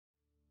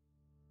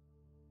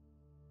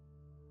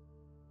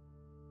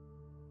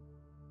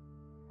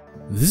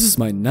This is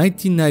my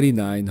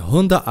 1999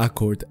 Honda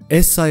Accord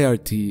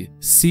SIRT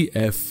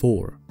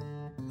CF4.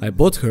 I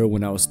bought her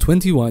when I was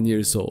 21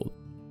 years old.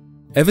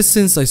 Ever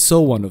since I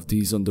saw one of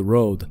these on the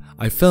road,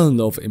 I fell in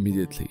love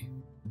immediately.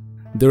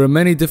 There are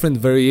many different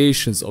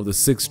variations of the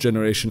 6th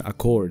generation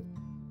Accord,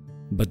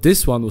 but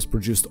this one was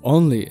produced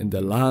only in the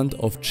land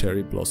of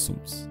cherry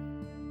blossoms.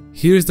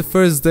 Here's the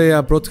first day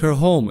I brought her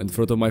home in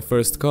front of my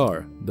first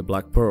car, the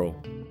Black Pearl.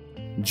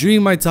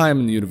 During my time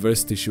in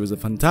university, she was a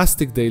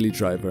fantastic daily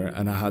driver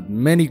and I had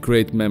many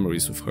great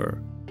memories with her.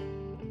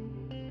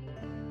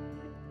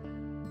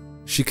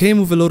 She came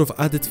with a lot of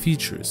added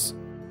features.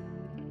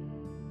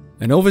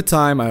 And over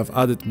time I have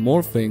added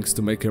more things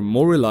to make her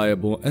more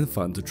reliable and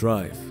fun to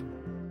drive.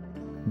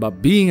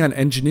 But being an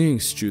engineering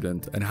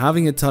student and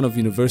having a ton of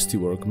university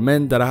work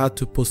meant that I had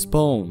to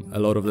postpone a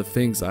lot of the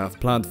things I have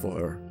planned for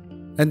her.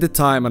 And the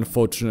time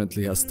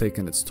unfortunately has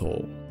taken its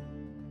toll.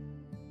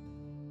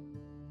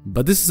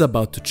 But this is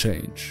about to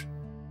change.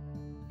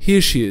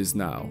 Here she is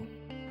now.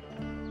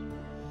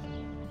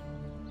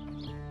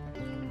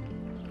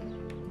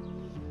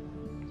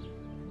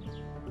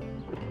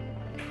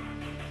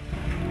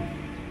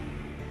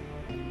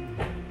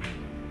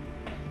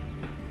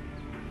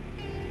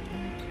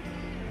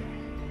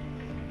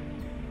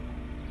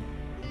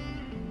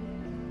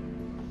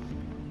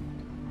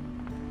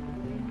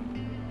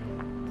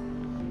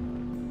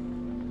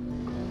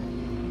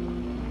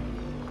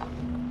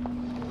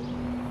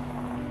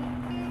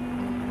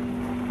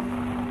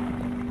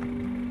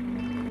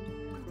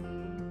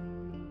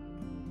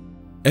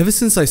 Ever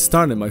since I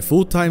started my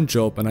full-time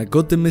job and I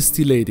got the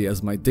Misty Lady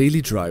as my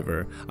daily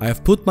driver, I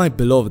have put my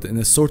beloved in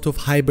a sort of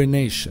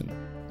hibernation,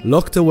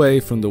 locked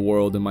away from the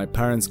world in my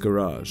parents'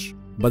 garage.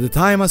 But the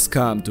time has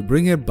come to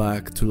bring her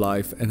back to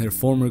life and her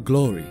former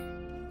glory,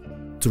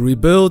 to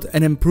rebuild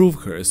and improve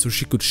her so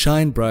she could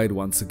shine bright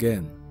once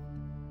again.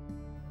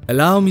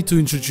 Allow me to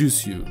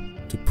introduce you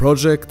to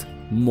Project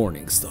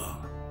Morningstar.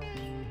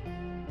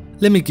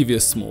 Let me give you a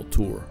small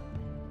tour.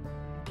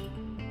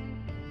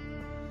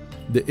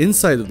 The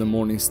inside of the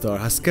Morningstar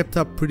has kept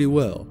up pretty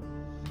well,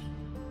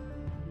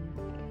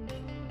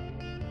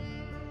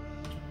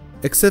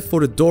 except for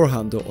the door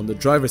handle on the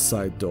driver's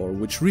side door,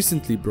 which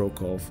recently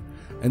broke off,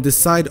 and the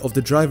side of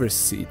the driver's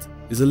seat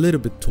is a little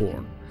bit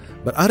torn.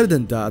 But other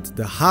than that,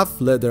 the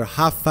half leather,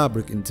 half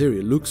fabric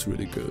interior looks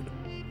really good.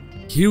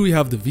 Here we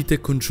have the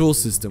VTEC control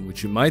system,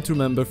 which you might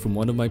remember from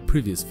one of my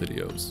previous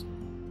videos.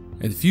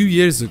 And a few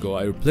years ago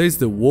I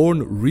replaced the worn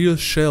real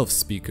shelf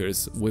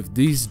speakers with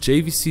these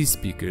JVC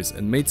speakers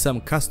and made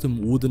some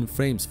custom wooden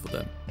frames for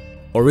them.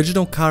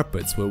 Original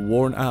carpets were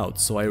worn out,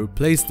 so I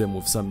replaced them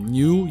with some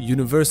new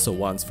universal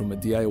ones from a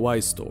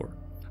DIY store.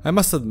 I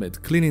must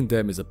admit, cleaning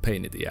them is a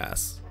pain in the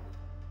ass.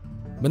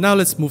 But now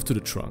let's move to the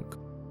trunk.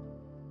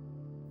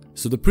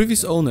 So the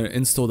previous owner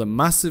installed a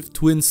massive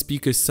twin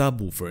speaker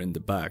subwoofer in the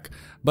back,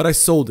 but I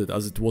sold it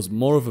as it was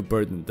more of a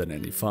burden than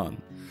any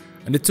fun.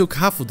 And it took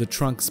half of the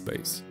trunk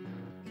space.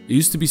 It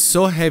used to be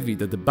so heavy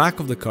that the back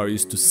of the car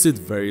used to sit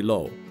very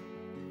low.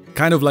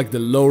 Kind of like the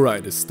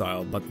lowrider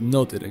style, but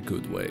not in a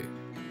good way.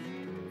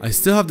 I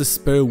still have the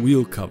spare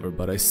wheel cover,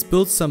 but I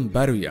spilled some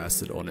battery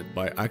acid on it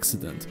by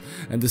accident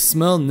and the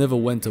smell never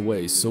went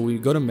away, so we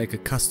gotta make a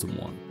custom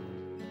one.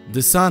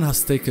 The sun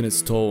has taken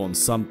its toll on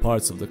some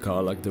parts of the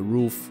car like the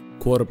roof,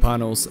 quarter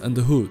panels and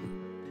the hood.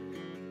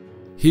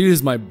 Here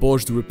is my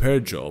botched repair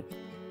job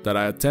that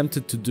I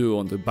attempted to do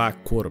on the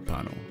back quarter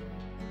panel.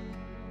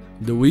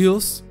 The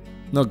wheels,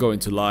 not going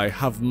to lie,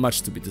 have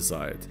much to be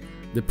desired.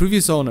 The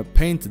previous owner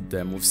painted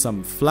them with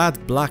some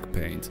flat black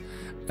paint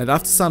and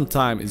after some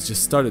time it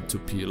just started to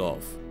peel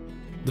off.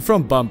 The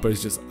front bumper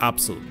is just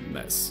absolute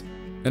mess.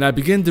 And I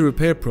began the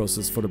repair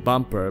process for the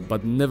bumper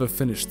but never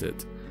finished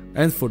it,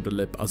 and for the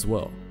lip as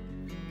well.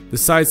 The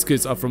side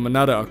skids are from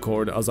another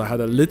Accord as I had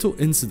a little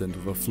incident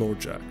with a floor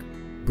jack.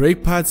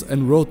 Brake pads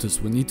and rotors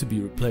will need to be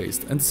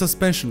replaced and the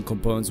suspension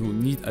components will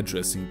need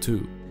addressing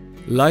too.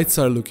 Lights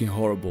are looking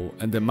horrible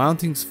and the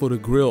mountings for the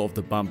grille of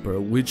the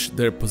bumper, which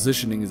their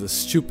positioning is a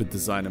stupid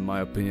design in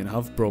my opinion,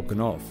 have broken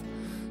off.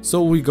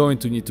 So we're going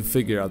to need to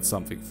figure out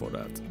something for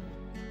that.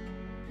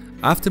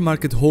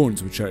 Aftermarket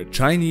horns, which are a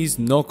Chinese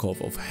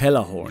knockoff of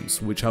Hella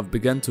horns, which have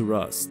begun to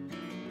rust.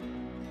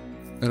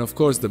 And of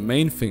course the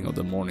main thing of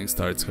the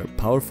Morningstar is her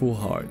powerful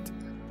heart.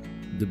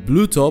 The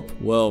blue top,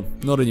 well,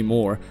 not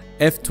anymore,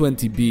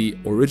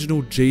 F20B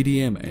original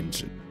JDM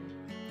engine.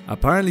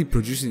 Apparently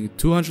producing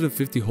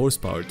 250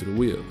 horsepower to the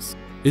wheels.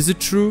 Is it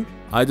true?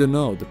 I don't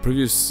know, the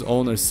previous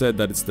owner said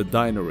that it's the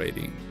dyno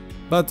rating.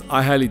 But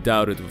I highly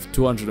doubt it with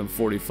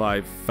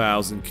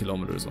 245,000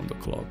 kilometers on the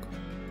clock.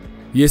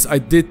 Yes, I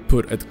did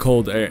put a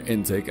cold air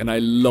intake and I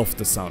love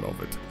the sound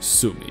of it,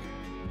 sue me.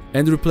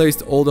 And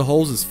replaced all the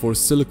hoses for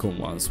silicone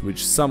ones,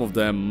 which some of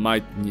them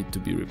might need to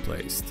be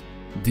replaced.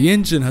 The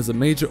engine has a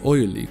major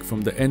oil leak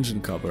from the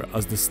engine cover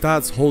as the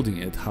studs holding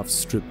it have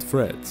stripped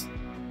threads.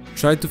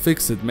 Tried to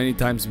fix it many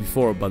times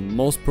before, but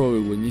most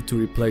probably will need to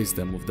replace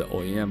them with the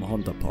OEM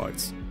Honda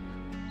parts.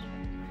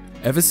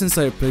 Ever since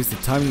I replaced the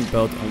timing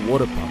belt and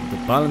water pump, the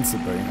balancer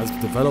bearing has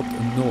developed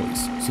a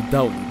noise, so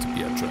that will need to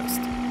be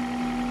addressed.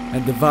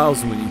 and the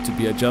valves will need to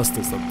be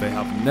adjusted so they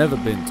have never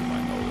been to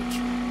my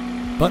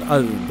knowledge. But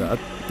other than that,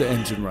 the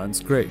engine runs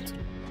great.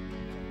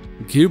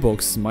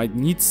 Gearboxes might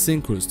need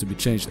synchros to be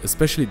changed,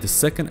 especially the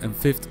second and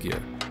fifth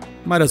gear.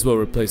 Might as well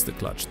replace the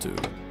clutch too.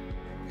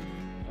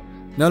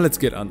 Now let's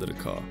get under the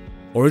car.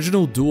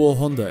 Original dual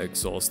Honda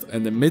exhaust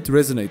and the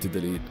mid-resonator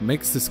delete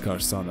makes this car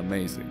sound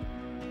amazing.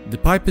 The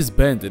pipe is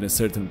bent in a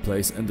certain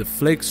place and the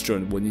flakes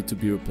joint will need to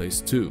be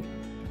replaced too.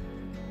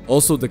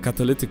 Also, the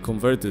catalytic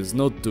converter is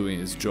not doing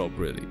its job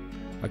really.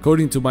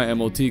 According to my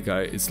MOT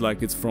guy, it's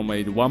like it's from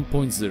a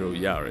 1.0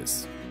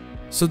 Yaris.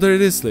 So there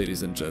it is,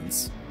 ladies and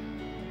gents.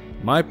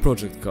 My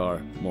project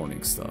car,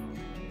 Morningstar.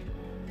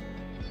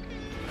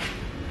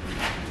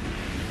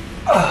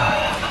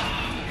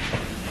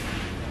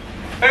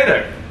 Hey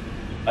there!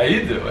 How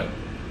you doing?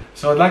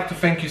 So I'd like to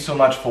thank you so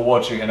much for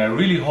watching, and I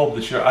really hope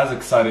that you're as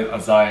excited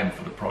as I am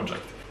for the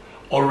project.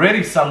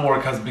 Already some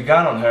work has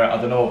begun on here. I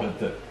don't know if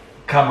the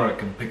camera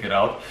can pick it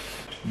out,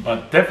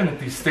 but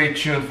definitely stay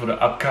tuned for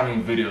the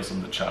upcoming videos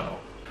on the channel.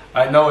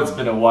 I know it's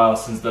been a while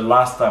since the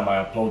last time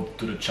I uploaded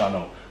to the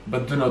channel,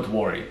 but do not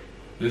worry.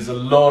 There's a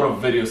lot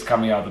of videos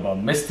coming out about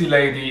Misty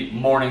Lady,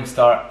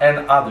 Morningstar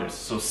and others,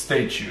 so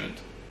stay tuned.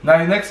 Now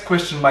your next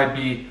question might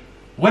be,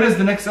 when is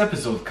the next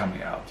episode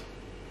coming out?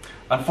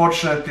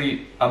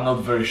 Unfortunately, I'm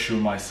not very sure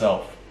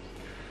myself.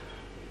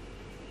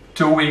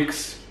 2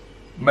 weeks,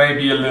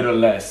 maybe a little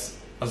less,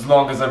 as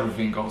long as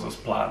everything goes as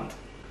planned.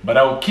 But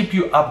I will keep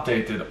you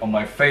updated on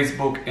my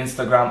Facebook,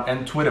 Instagram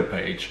and Twitter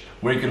page,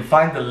 where you can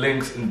find the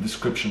links in the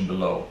description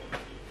below.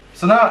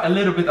 So now a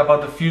little bit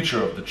about the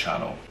future of the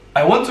channel.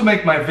 I want to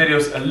make my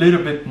videos a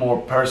little bit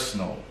more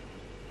personal.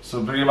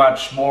 So pretty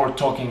much more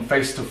talking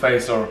face to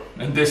face, or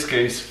in this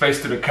case,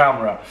 face to the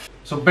camera.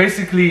 So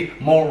basically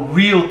more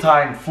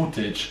real-time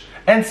footage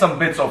and some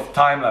bits of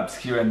time-lapse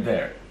here and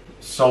there.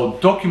 So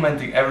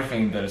documenting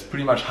everything that is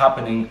pretty much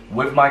happening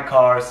with my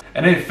cars,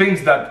 and any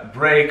things that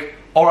break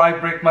or I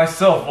break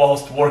myself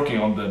whilst working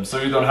on them,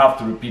 so you don't have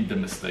to repeat the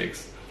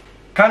mistakes.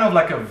 Kind of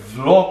like a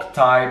vlog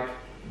type,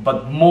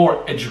 but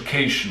more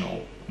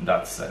educational in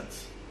that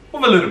sense.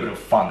 With a little bit of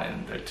fun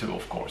in there too,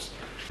 of course.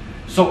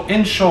 So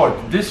in short,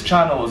 this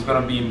channel is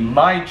gonna be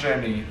my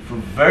journey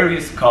through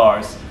various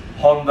cars,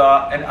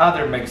 Honda and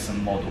other makes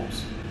and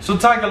models. So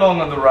tag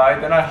along on the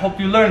ride, and I hope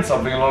you learn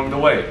something along the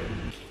way.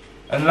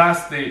 And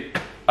lastly,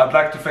 I'd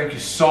like to thank you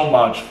so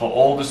much for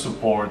all the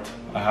support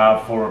I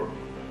have for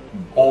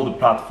all the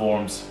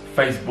platforms,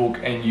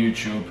 Facebook and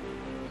YouTube.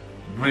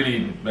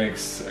 Really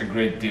makes a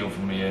great deal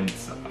for me, and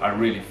I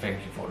really thank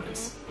you for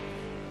this.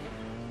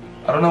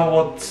 I don't know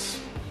what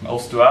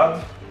else to add.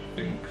 I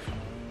think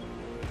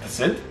that's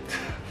it.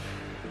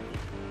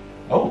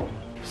 Oh,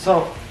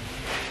 so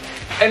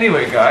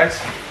anyway guys,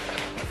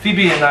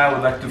 Phoebe and I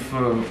would like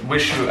to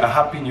wish you a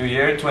happy new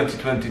year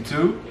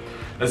 2022.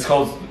 Let's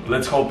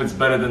hope it's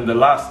better than the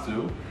last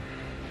two.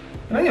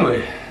 And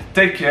anyway,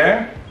 take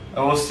care,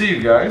 and we'll see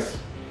you guys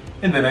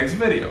in the next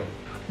video.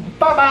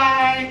 Bye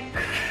bye.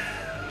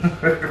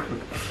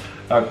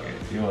 Okay,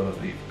 you wanna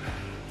leave.